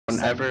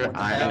whenever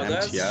I'm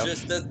That's MTF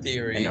just a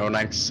theory. and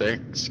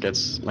 096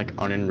 gets like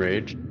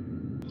unenraged,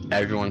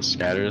 everyone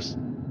scatters.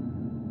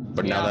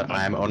 But now that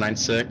I'm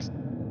 096,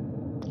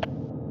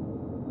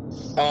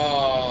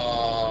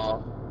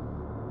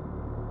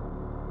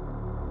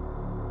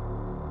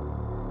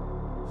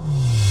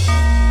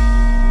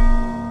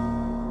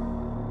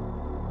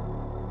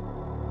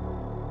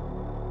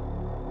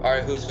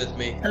 Alright, who's with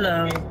me?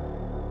 Hello.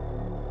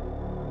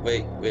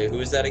 Wait, who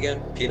is that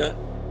again? Peanut?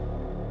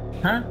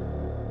 Huh?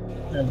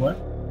 What?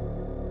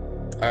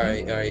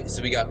 Alright,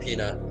 so we got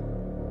Peanut.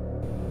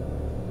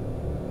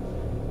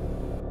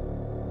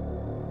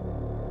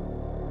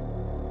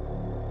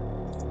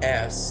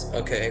 Ass.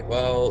 Okay,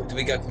 well, do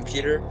we got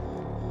computer?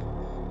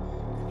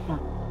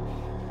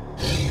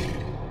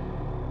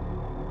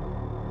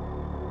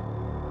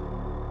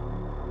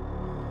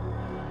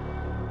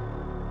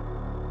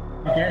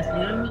 Yes,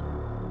 you?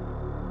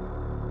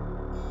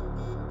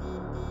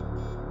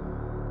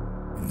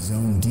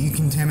 Zone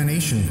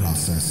decontamination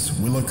process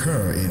will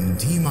occur in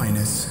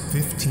T-minus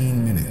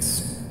 15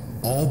 minutes.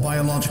 All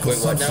biological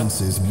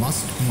substances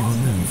must be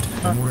removed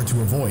in order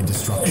to avoid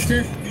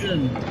destruction.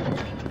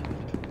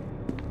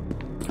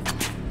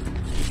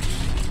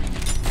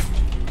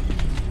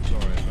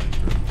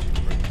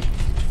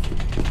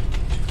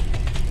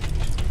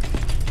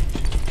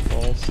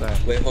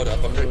 Wait, hold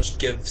up. I'm gonna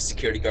give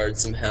security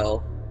guards some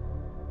hell.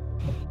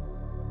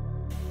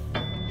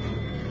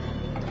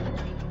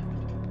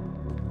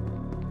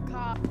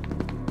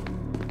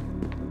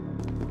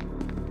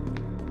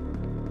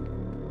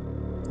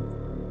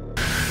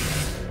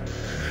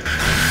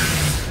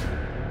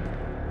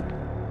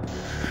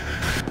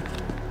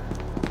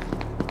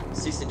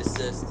 Cease and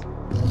desist.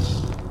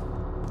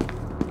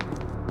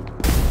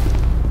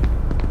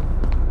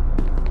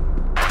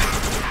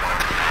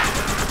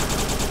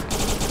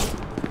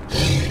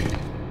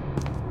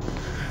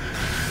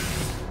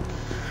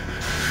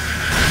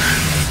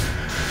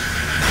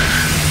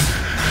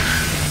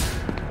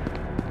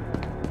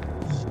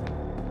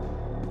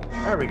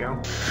 There we go.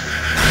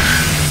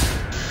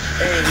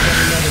 Hey, we got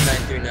another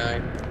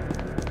 939.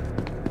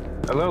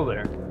 Hello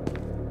there.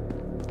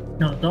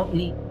 No, don't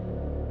leave.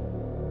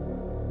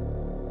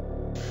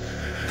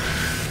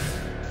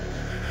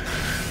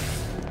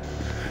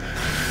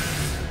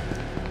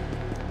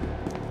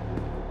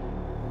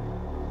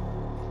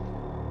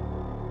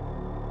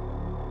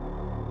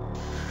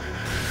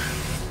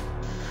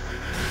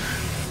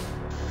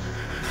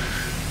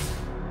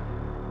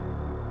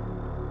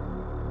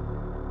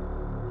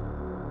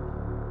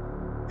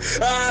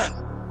 Ah!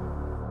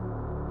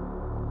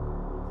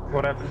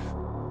 What happened?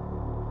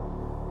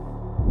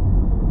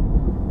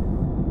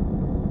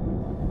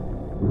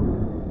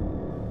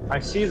 I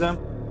see them.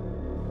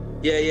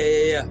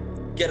 Yeah.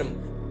 Get him.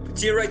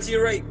 To your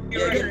right.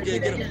 Yeah,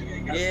 get him.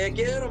 Yeah,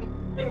 get him.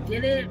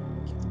 Get it.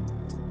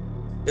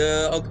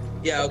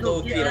 I'll go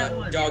with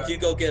Peanut. Dog, you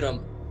go get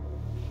him.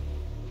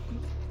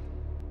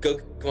 Go,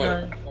 come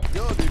on.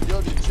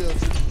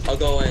 I'll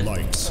go in.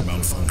 Lights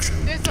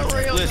malfunction. It's a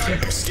real Listen,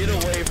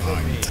 get away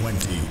from me.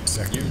 20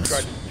 seconds. You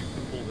tried to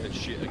pull that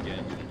shit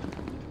again.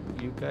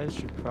 You guys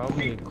should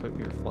probably equip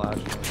your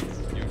flashlights.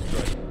 You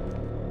tried.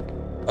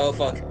 Oh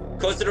fuck.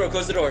 Close the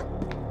door.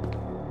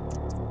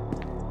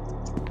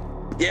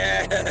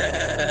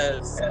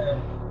 Yes!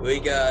 We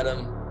got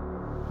him.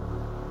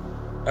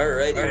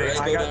 Alright, go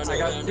down. I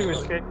got two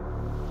escape.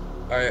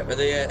 Alright, are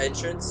they at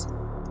entrance?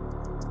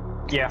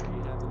 Yeah.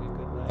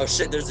 Oh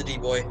shit, there's a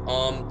D-boy.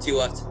 To your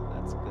left.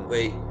 That's good.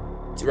 Wait.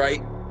 To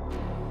right?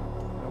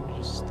 I'm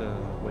just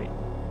waiting.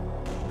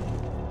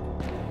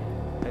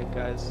 Hey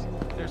guys,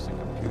 there's a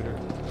computer.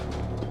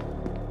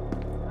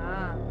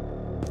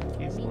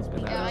 He's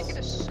looking at Yeah, I us. could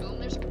assume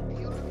there's a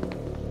computer.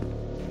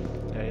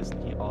 Yeah,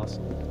 isn't he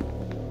awesome?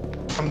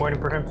 I'm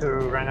waiting for him to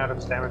run out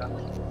of stamina.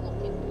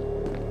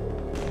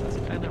 That's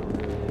kind of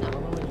rude. I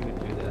don't know when you would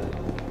do that.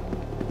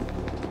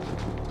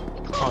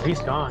 Oh, he's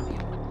gone.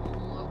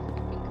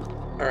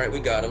 Alright, we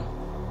got him.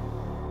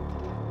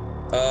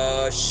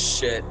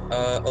 Shit.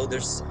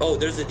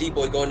 There's a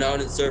D-boy going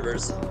down in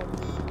servers.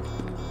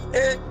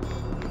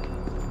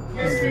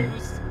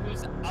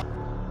 Who's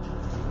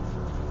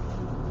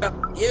up?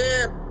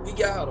 Yeah, we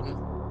got him.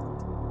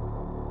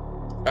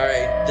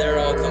 Alright, they're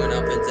all coming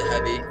up into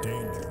heavy.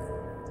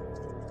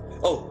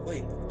 Oh,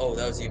 wait. Oh,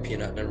 that was you,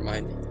 Peanut. Never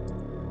mind.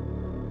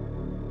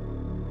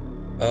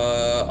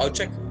 I'll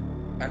check.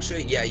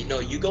 Actually, yeah,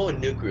 you go in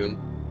nuke room.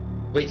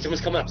 Wait,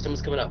 someone's coming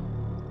up.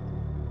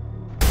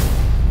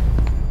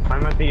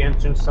 I'm at the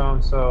entrance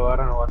zone, so I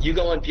don't know what. You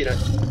go in, Peanut.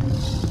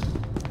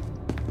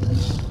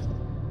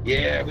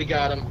 Yeah, we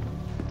got him.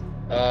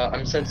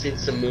 I'm sensing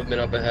some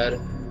movement up ahead.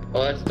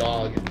 Oh, that's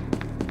dog.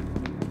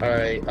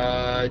 Alright,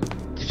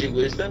 did you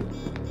lose them?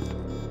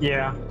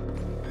 Yeah.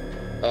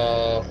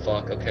 Oh,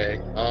 fuck,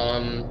 okay.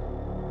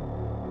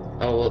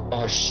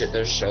 Oh shit,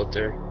 there's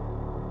shelter.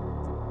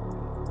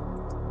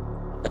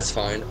 That's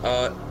fine.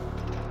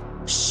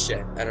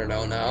 Shit, I don't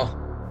know now.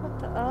 What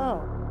the?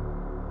 Oh.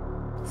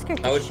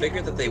 I would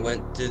figure that they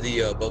went to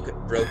the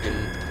broken,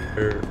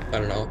 or, I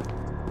don't know.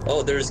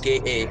 Oh, there's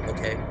gate A,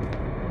 okay.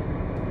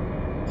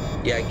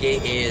 Yeah,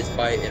 gate A is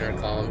by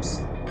intercoms.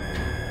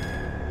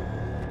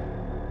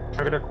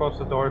 I'm gonna close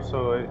the door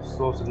so it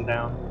slows them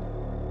down.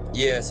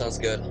 Yeah, sounds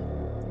good.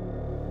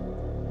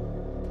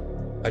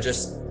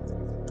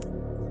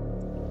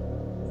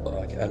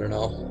 Fuck, I don't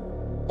know.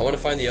 I want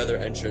to find the other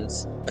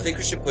entrance. I think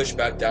we should push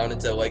back down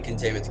into light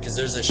containment because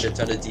there's a shit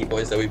ton of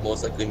D-boys that we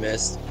most likely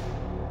missed.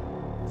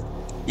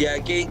 Yeah,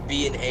 gate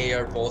B and A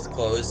are both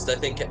closed. I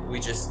think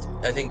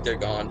they're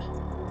gone.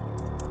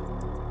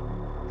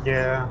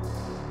 Yeah.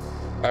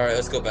 Alright,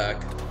 let's go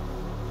back.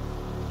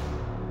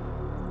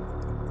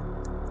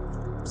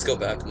 Let's go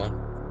back, come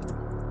on.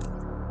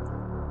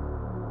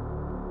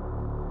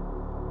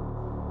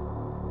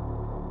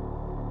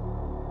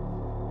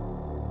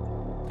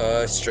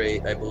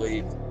 Straight, I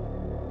believe.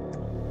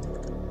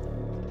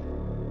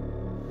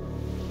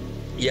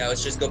 Yeah,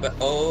 let's just go back.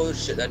 Oh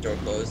shit, that door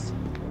closed.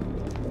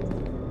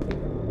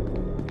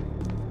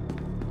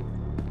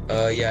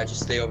 Yeah,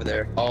 just stay over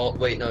there.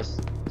 Wait, no,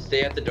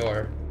 stay at the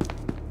door.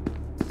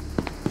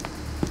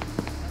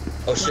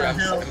 Oh shit,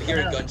 I'm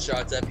hearing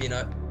gunshots at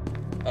Peanut.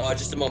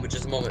 Just a moment,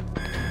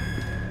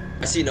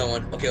 I see no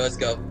one. Okay, let's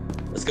go.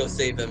 Let's go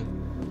save him.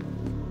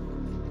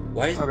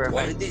 Why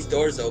did these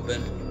doors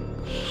open?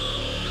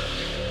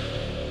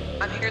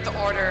 I'm here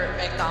to order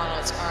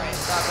McDonald's. Alright,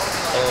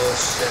 Oh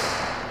shit.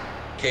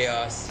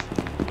 Chaos.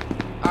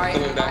 Alright,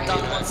 Coming back, McDonald's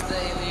Peanut. wants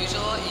the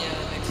usual,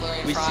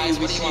 McFlurry We fries. see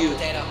you, What do you want,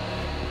 potato?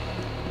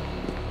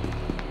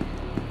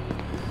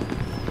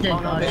 Dead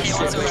Oh, body. shit,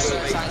 wants a wait,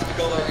 regular size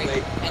go up, McFlurry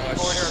wait. and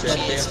Oh order of shit,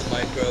 they cheese. have the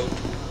micro.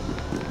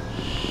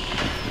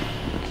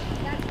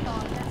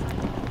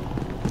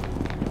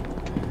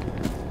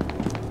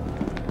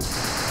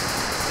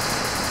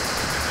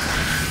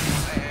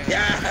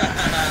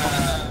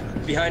 Yeah!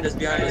 Behind us.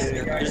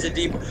 There's a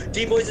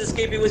D-boy's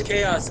escaping with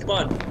chaos. Come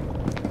on.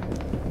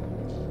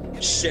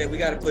 Shit, we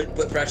gotta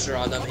put pressure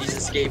on them. He's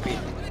escaping.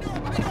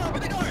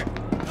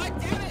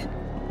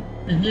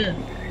 Yeah.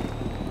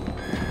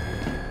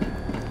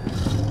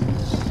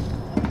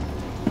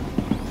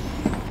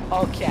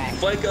 Okay.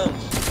 Flank him.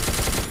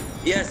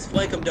 Yes,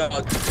 flank him, dog.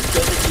 Kill the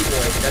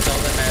D-boy. That's all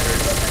that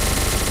matters.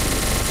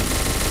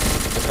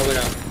 I'm coming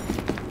up.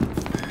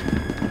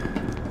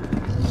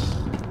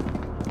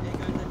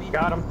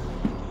 Got him.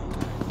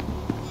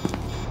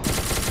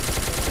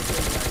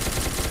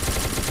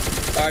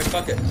 Alright,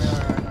 fuck it.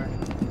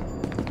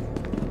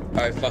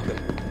 Alright, fuck him.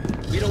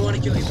 We don't want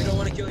to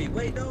kill you.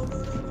 Wait, no.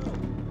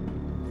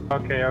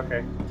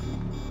 Okay.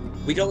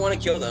 We don't want to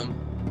kill them.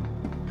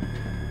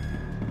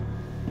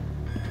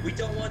 We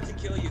don't want to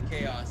kill you,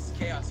 Chaos.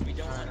 Chaos, we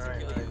don't want to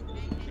kill you.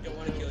 We don't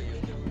want to kill you.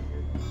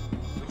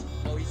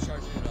 Oh, he's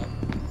charging it up.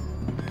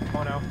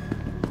 Oh no.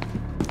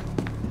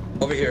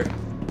 Over here.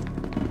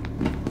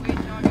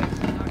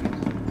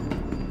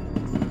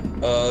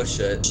 Oh,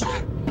 shit.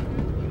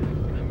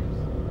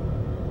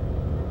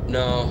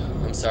 No,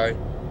 I'm sorry.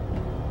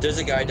 There's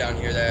a guy down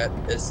here that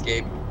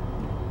escaped.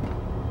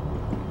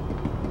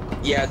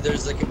 Yeah,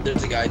 there's a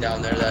guy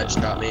down there that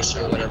shot me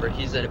or whatever.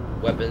 He's in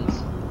weapons.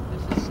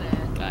 This is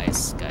sad.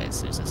 Guys,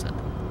 there's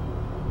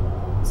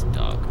a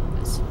dog.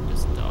 There's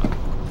a dog.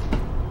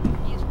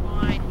 He's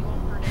fine. He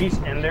won't hurt He's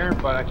in there,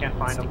 but I can't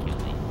find him.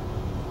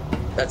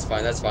 That's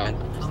fine.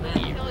 Come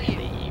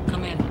in.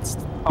 Come in.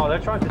 Oh, they're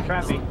trying to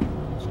trap me.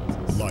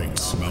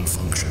 Lights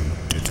malfunction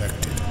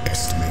detected.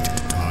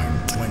 Estimated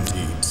time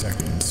 20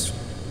 seconds.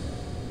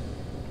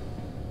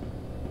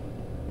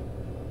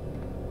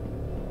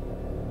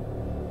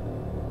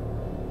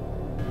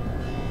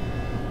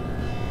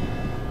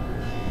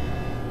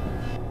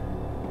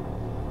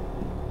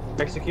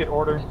 Execute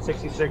order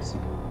 66.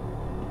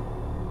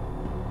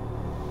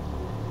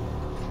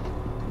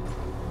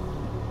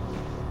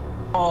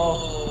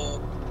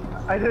 Oh,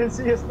 I didn't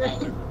see his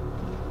name.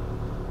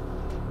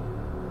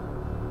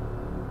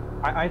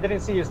 I didn't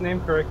see his name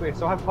correctly,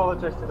 so I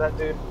apologize to that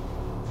dude.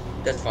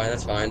 That's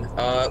fine.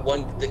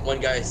 One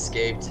guy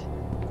escaped.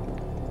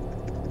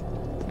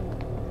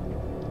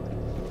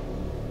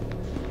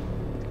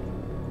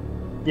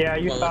 Yeah,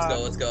 you Come on,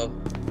 thought. let's go.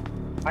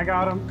 I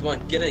got him. Come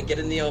on, get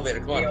in the elevator.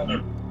 Come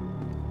on.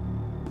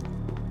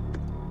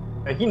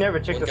 He never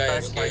checked One the guy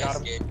facts. I got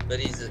him. escaped, but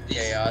he's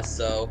chaos,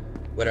 so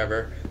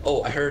whatever.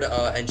 Oh, I heard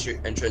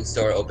entrance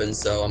door open,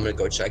 so I'm gonna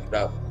go check it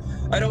out.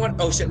 I don't want.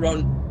 Oh shit,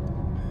 run!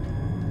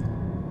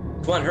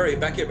 Come on, hurry!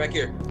 Back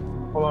here.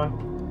 Hold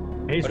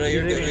on. He's, Oh no,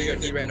 you're he's good. in- You're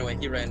good. He ran away.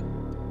 He ran.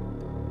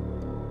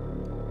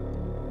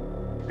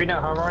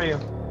 Peanut, how are you?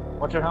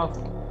 What's your health?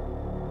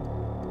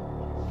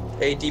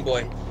 Hey,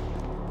 D-boy. 1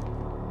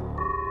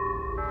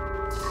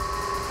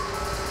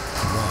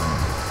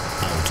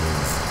 out of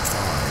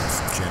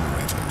 5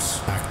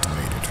 generators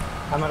activated.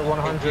 I'm at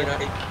 100.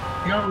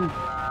 Yo.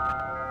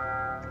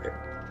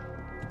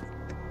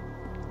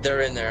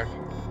 They're in there.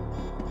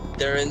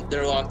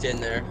 They're locked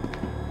in there.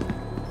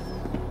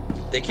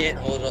 They can't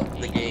hold up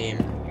the game.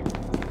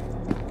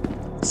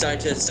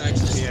 Scientists.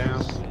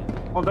 Yeah.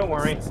 Well, don't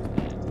worry.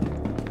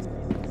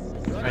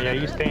 Oh, yeah,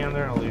 you stay in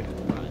there and I'll leave.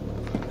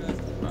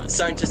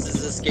 Scientist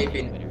is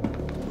escaping.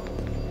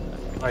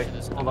 Right,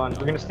 hold on.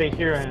 We're gonna stay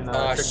here and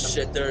Oh trick them.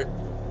 shit,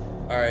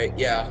 Alright,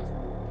 yeah.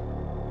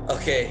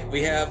 Okay,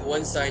 we have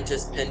one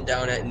scientist pinned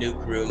down at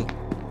nuke room.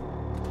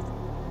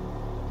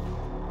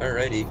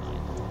 Alrighty.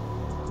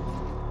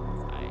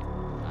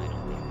 I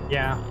don't think.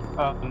 Yeah.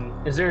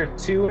 Is there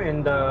 2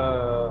 in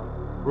the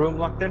room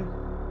locked in?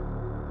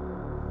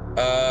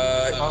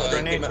 No,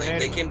 grenade.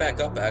 they came back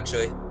up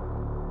actually.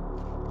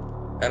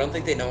 I don't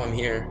think they know I'm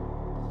here.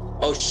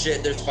 Oh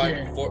shit, there's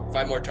 5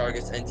 more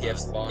targets, NTF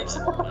spawns.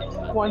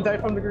 One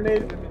died from the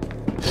grenade.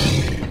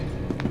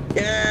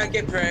 Yeah,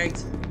 get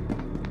pranked.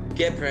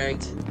 Get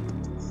pranked.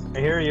 I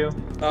hear you.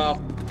 Oh,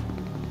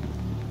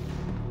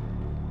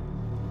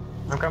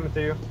 I'm coming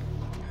to you.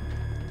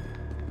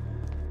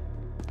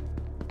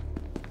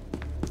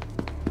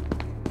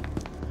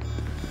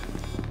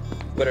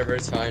 whatever,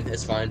 it's fine,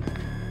 it's fine. Is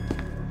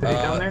he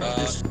down there?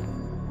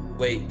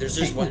 Wait, there's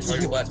just one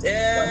target left.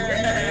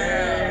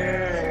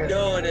 Yeah!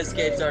 No one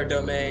escapes our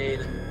domain.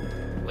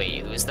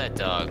 Wait, who's that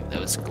dog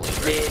that was glued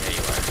right? There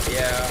you are.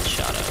 Yeah.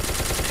 Shot up.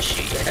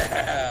 Machine.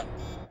 Yeah.